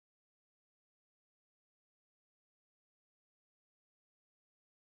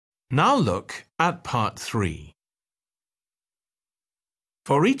Now look at part 3.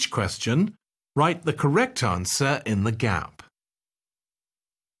 For each question, write the correct answer in the gap.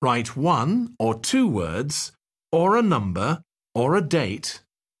 Write 1 or 2 words, or a number, or a date,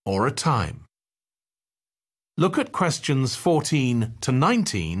 or a time. Look at questions 14 to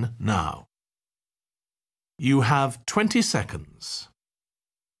 19 now. You have 20 seconds.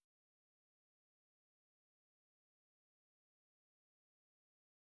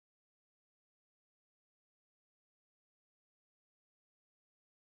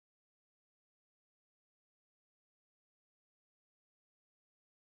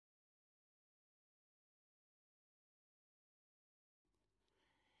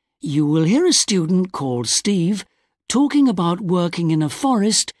 You will hear a student called Steve talking about working in a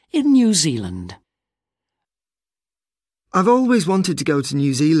forest in New Zealand. I've always wanted to go to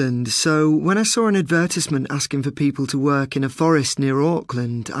New Zealand, so when I saw an advertisement asking for people to work in a forest near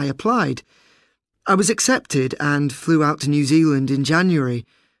Auckland, I applied. I was accepted and flew out to New Zealand in January.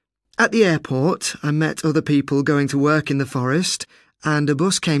 At the airport, I met other people going to work in the forest, and a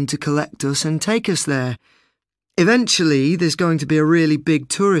bus came to collect us and take us there. Eventually, there's going to be a really big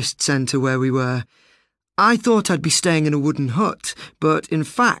tourist centre where we were. I thought I'd be staying in a wooden hut, but in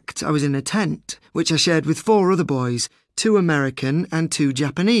fact I was in a tent, which I shared with 4 other boys, 2 American and 2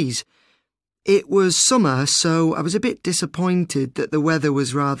 Japanese. It was summer, so I was a bit disappointed that the weather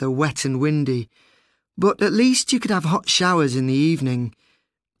was rather wet and windy. But at least you could have hot showers in the evening.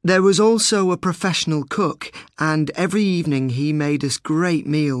 There was also a professional cook, and every evening he made us great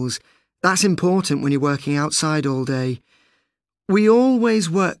meals. That's important when you're working outside all day. We always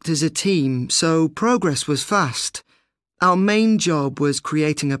worked as a team, so progress was fast. Our main job was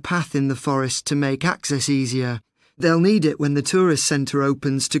creating a path in the forest to make access easier. They'll need it when the tourist centre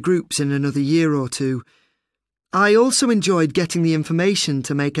opens to groups in another year or 2. I also enjoyed getting the information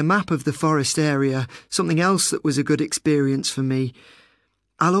to make a map of the forest area, something else that was a good experience for me.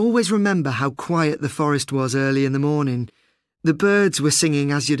 I'll always remember how quiet the forest was early in the morning. The birds were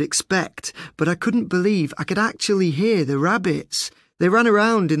singing as you'd expect, but I couldn't believe I could actually hear the rabbits. They ran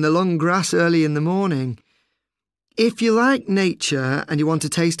around in the long grass early in the morning. If you like nature and you want a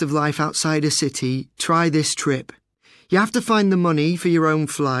taste of life outside a city, try this trip. You have to find the money for your own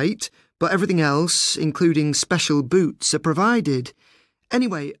flight, but everything else, including special boots, are provided.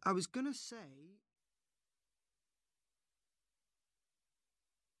 Anyway, I was going to say...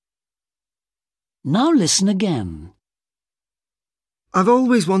 Now listen again. I've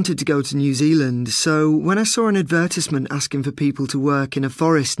always wanted to go to New Zealand, so when I saw an advertisement asking for people to work in a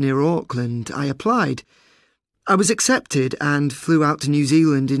forest near Auckland, I applied. I was accepted and flew out to New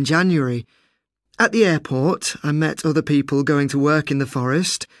Zealand in January. At the airport, I met other people going to work in the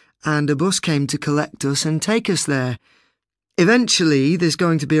forest, and a bus came to collect us and take us there. Eventually, there's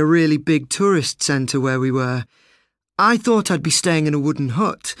going to be a really big tourist centre where we were. I thought I'd be staying in a wooden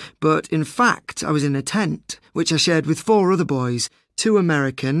hut, but in fact I was in a tent, which I shared with 4 other boys, 2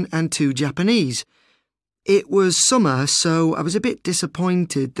 American and 2 Japanese. It was summer, so I was a bit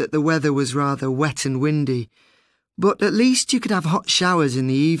disappointed that the weather was rather wet and windy. But at least you could have hot showers in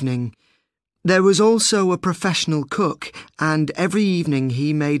the evening. There was also a professional cook, and every evening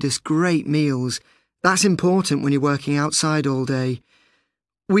he made us great meals. That's important when you're working outside all day.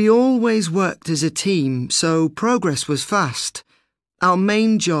 We always worked as a team, so progress was fast. Our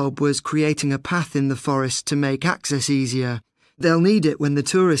main job was creating a path in the forest to make access easier. They'll need it when the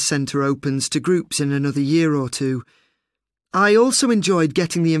tourist centre opens to groups in another year or 2. I also enjoyed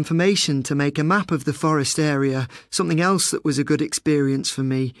getting the information to make a map of the forest area, something else that was a good experience for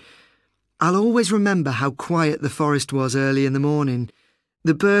me. I'll always remember how quiet the forest was early in the morning.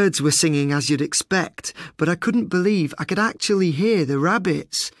 The birds were singing as you'd expect, but I couldn't believe I could actually hear the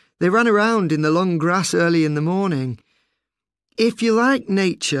rabbits. They ran around in the long grass early in the morning. If you like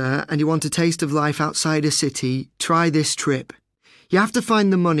nature and you want a taste of life outside a city, try this trip. You have to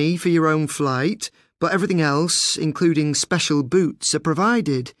find the money for your own flight, but everything else, including special boots, are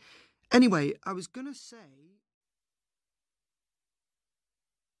provided. Anyway, I was going to say...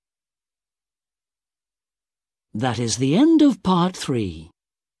 That is the end of part 3.